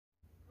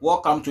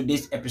Welcome to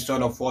this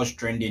episode of What's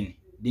Trending.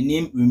 The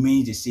name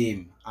remains the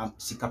same. I'm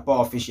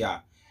Sikapa Official.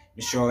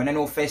 Sure, and I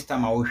know first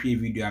time I will share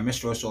video, I'm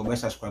sure so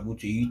subscribe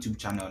to your YouTube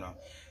channel now.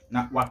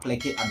 Now what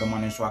click it at the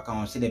man so I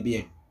can see there be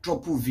a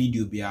drop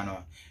video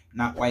piano.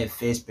 Now why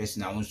first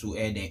person I want to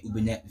add the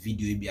Ubenet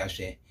video be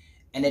share.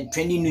 And the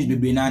trending news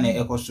be na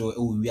echo so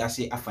we are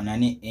say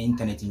afanane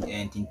internet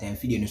in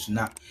video news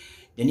na.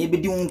 The neighbor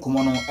doing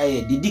common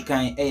Didi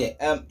kind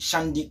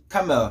Xandy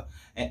Kamel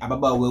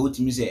ababa we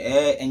utimi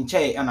say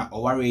enche na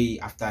oware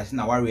after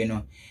na ware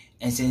no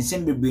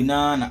ensensem bebre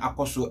na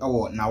akoso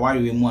ewo na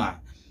ware mu a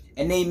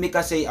ene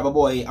make say ababa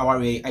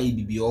aware ayi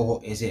bibi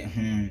oho say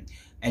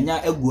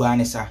enya agu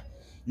anesa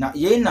na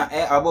ye na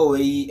ababa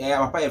yi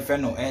papa e fe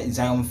no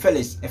Zion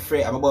Felix e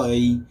frɛ ababa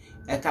yi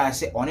ka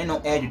say one no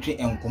twetwe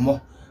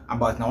enkomo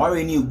about na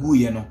ware ni egu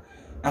ye no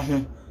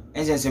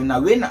ensensem na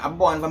we na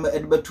ababa no ma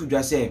edebatu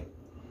dwa say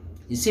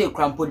you say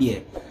crampo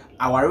there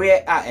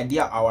aware a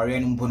dia aware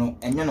no mpo no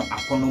enye no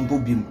akono mpo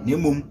bim na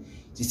emom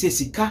you say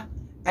sika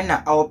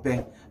na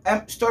awpe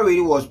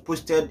story was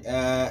posted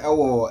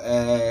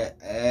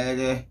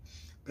the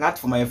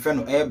platform my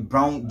friend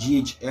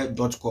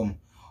browngh.com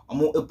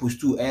omo post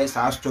to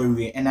sa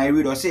story and I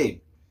read or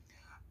say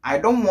I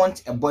don't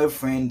want a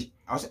boyfriend.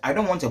 I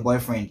don't want a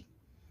boyfriend.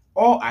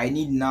 All I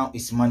need now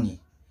is money.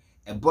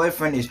 A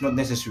boyfriend is not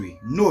necessary.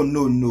 No.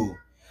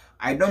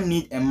 I don't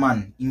need a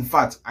man. In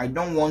fact, I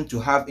don't want to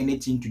have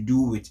anything to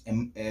do with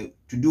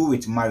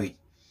marriage.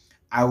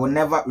 I will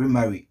never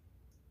remarry.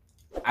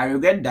 I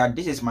regret that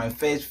this is my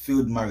first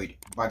failed marriage,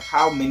 but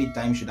how many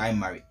times should I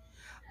marry?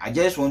 I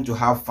just want to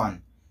have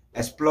fun,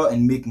 explore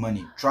and make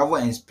money, travel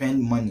and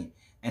spend money,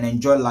 and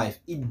enjoy life,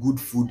 eat good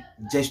food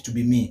just to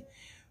be me.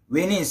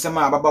 When in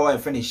summer, about my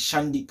friend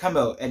Xandy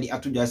Kamel and the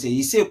Atuja say,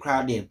 he say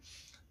crowd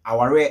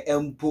aware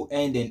empo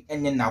and then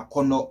na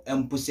kono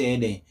empo say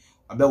then.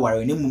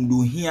 Obeware ne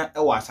mumdu hia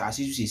ewa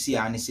asase so sisi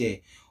ane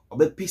se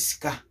obepe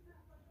sika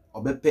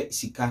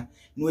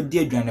na odi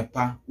adwane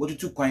pa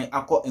wotutu kwan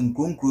akọ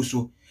nkronkro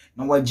so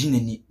na wagi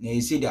nani na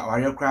ese de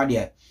aware kra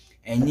de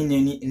enyi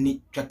nani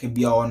ni twaka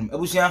bia won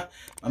abusia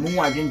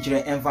mamu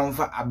adwenkyere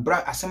emfamfa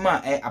abra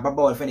asema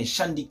ababa wa fe ne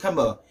Xandy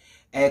Kamel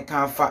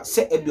ka fa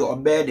se ebi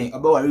obeden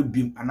obeware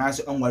bim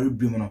anase onware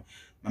bim no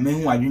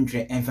mamu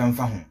adwenkyere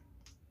emfamfa ho.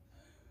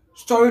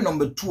 Story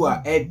number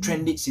 2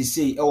 trendy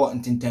sisi ewo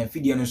ntentan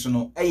video no so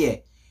no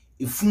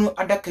ifunu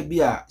adaka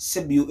bi a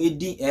sebio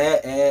edi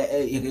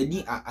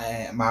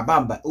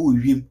mababa o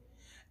wiem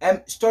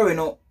story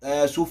no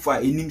so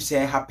far enim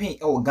say happen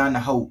ewo Ghana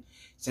how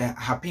say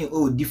happen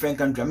o different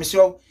country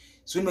amesro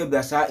so no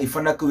bia sa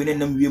ifana ka we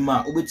nam wiem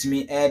a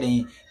obetimi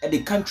the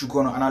country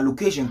kono and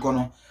location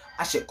kono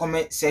ahye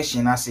comment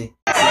section ase.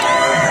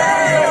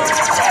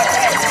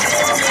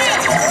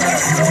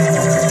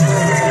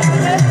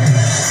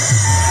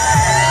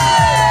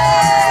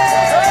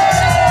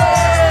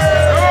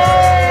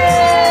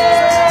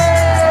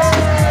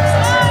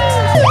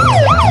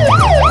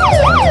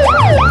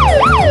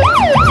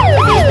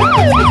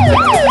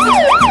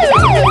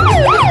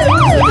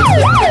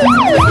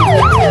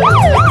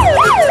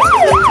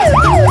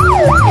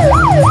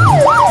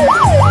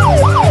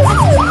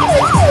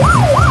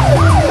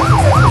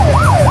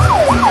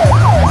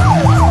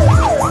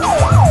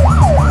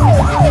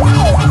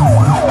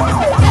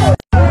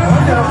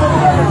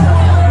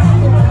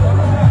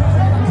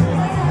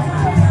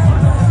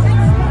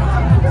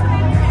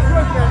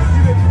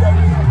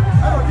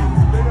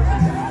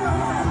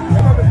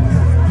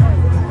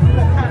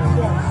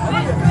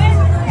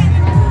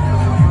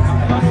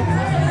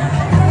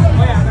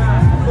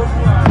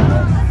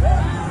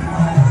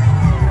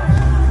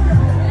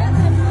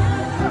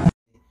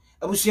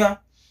 Abusia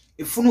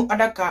ifunu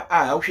adaka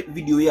a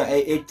video ya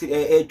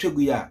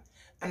twegu ya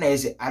ana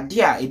yeze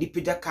ade a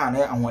edipeda ka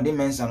na ahode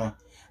mensa no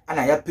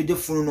ana ya pede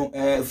funu no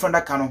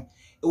frondaka no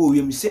ewo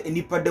wiem se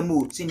enipa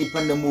damu se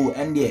nipa damu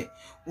ende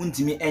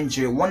untimi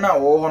enkyere wona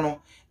wo ho no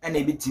ana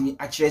ebitimi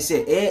akire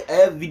se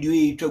video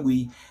yi twegu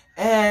yi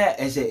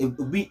ese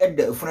obi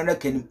eda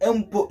frondaka nim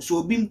empo so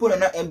obi mpo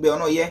na embe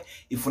no ye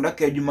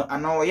ifundaka adwuma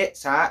ana wo ye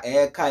saa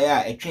ka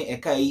ya etwe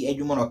ka yi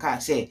adwuma no ka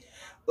se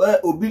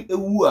obi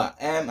ewu a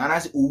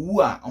anase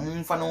owu a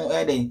omfa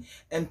no den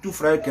entu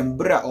fra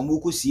kembra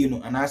omokosie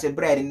no anase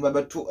bread ni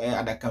babeto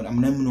adaka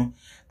amnam no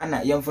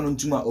ana yemfa no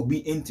ntuma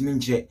obi entimi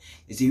nkyere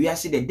ese wi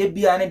ase de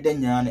bia ne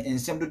danya na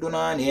ensem dodo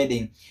na na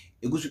eden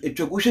egusu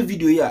etwagohwe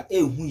video ya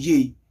ehu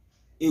ye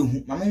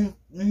ehu mamu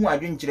hu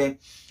adwenkyere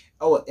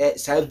awo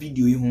sa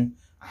video yi hu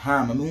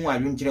mamu hu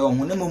adwenkyere ho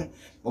na mum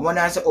bomo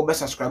na ase obe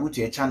subscribe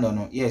to your channel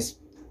no yes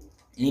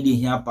ni dey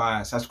here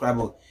pa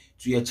subscribe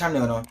to your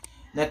channel no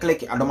na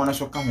click adomana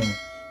so ka ho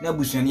na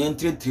busuane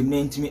entretrim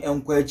na ntimi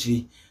enko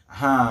akiri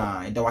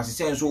da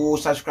wasese so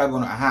subscribe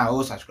no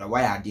o subscribe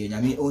why ade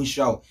nyame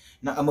onhiraw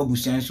na ama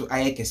busuane so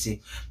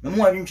ayekese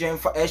memu adwentwen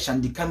fa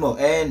Xandy Kamel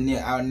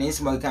ne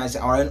nsema kan se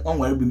aware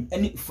onware bim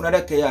ani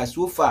funada kaya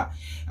so far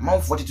ama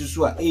 42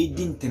 so a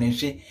edin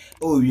tenehwe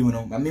o wiem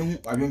no memu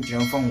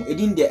adwentwen fa ho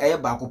edin de aye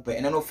ba akopɛ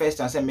ene no first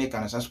time se make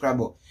na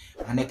subscribe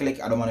and click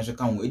adomana so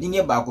ka ho edin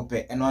ye ba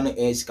akopɛ eno no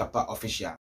Sikapa Official.